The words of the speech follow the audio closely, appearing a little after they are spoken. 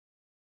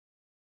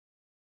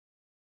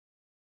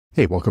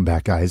Hey, welcome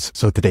back, guys.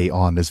 So today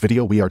on this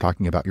video, we are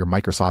talking about your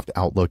Microsoft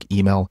Outlook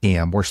email,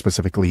 and more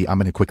specifically, I'm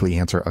going to quickly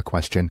answer a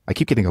question I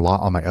keep getting a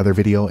lot on my other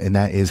video, and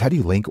that is, how do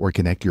you link or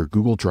connect your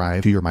Google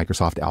Drive to your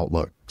Microsoft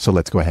Outlook? So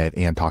let's go ahead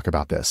and talk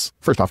about this.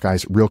 First off,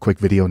 guys, real quick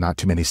video, not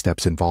too many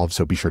steps involved,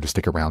 so be sure to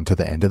stick around to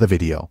the end of the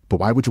video. But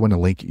why would you want to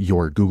link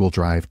your Google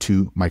Drive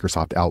to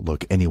Microsoft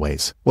Outlook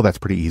anyways? Well, that's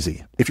pretty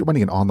easy. If you're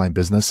running an online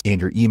business and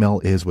your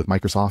email is with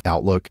Microsoft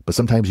Outlook, but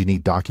sometimes you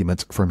need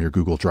documents from your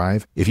Google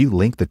Drive, if you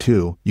link the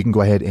two, you can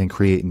go ahead and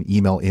create an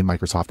email in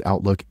Microsoft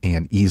Outlook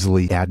and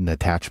easily add an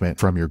attachment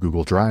from your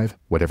Google Drive.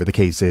 Whatever the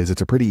case is,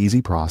 it's a pretty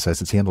easy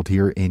process. It's handled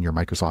here in your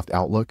Microsoft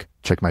Outlook.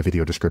 Check my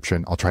video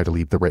description. I'll try to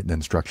leave the written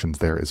instructions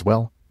there as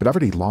well. But I've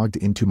already logged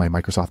into my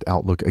Microsoft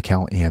Outlook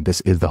account, and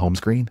this is the home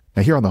screen.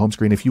 Now here on the home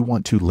screen, if you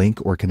want to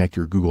link or connect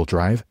your Google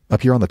Drive,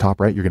 up here on the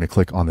top right, you're going to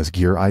click on this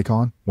gear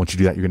icon. Once you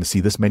do that, you're going to see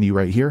this menu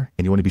right here,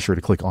 and you want to be sure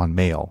to click on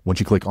Mail. Once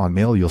you click on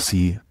Mail, you'll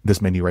see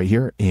this menu right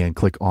here, and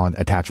click on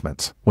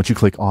Attachments. Once you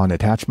click on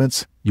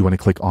Attachments, you want to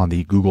click on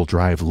the Google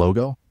Drive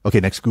logo. Okay,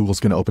 next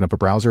Google's going to open up a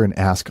browser and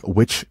ask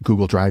which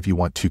Google Drive you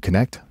want to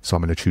connect. So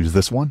I'm going to choose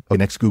this one. Okay,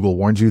 next Google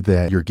warns you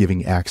that you're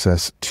giving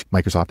access to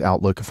Microsoft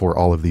Outlook for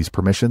all of these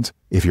permissions.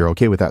 If you're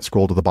okay with that,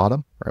 scroll to the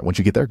bottom. All right, once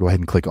you get there, go ahead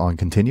and click on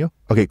Continue.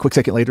 Okay, quick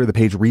second later, the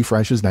page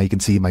refreshes. Now you can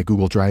see my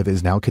Google Drive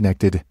is now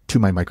connected to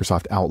my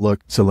Microsoft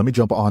Outlook. So let me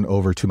jump on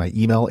over to my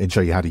email and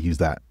show you how to use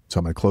that. So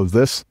I'm going to close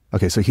this.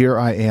 Okay, so here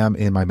I am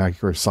in my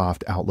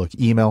Microsoft Outlook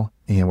email.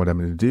 And what I'm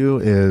going to do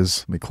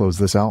is, let me close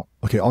this out.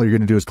 Okay, all you're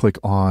going to do is click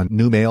on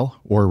New Mail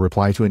or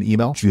Reply to an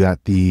Email. To do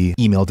that, the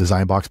email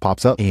design box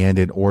pops up. And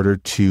in order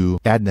to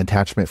add an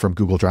attachment from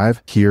Google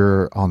Drive,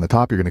 here on the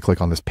top, you're going to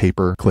click on this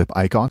paper clip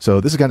icon.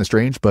 So this is kind of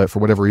strange, but for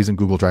whatever reason,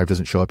 Google Drive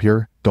doesn't show up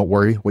here. Don't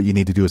worry. What you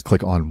need to do is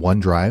click on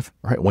OneDrive.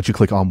 All right, once you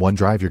click on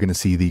OneDrive, you're going to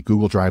see the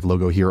Google Drive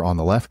logo here on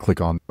the left.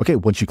 Click on, okay,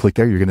 once you click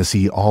there, you're going to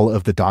see all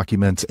of the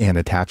documents and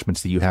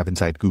attachments that you have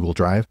inside Google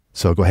Drive.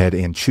 So go ahead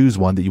and choose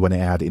one that you want to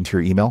add into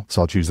your email.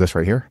 So I'll choose this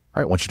right here.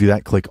 All right, once you do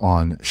that, click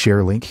on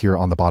Share Link here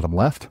on the bottom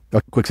left.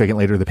 A quick second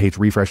later, the page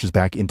refreshes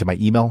back into my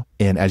email.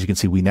 And as you can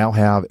see, we now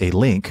have a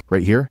link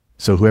right here.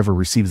 So whoever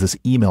receives this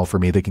email for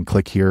me, they can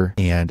click here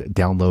and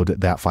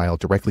download that file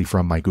directly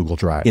from my Google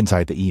Drive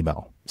inside the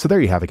email. So there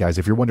you have it, guys.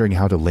 If you're wondering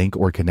how to link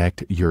or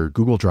connect your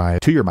Google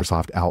Drive to your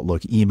Microsoft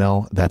Outlook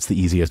email, that's the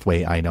easiest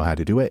way I know how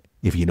to do it.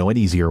 If you know an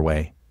easier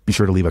way, be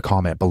sure to leave a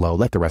comment below.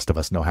 Let the rest of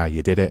us know how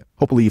you did it.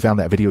 Hopefully you found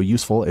that video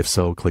useful. If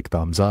so, click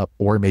thumbs up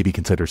or maybe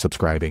consider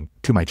subscribing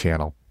to my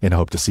channel, and I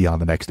hope to see you on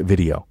the next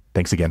video.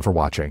 Thanks again for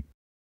watching.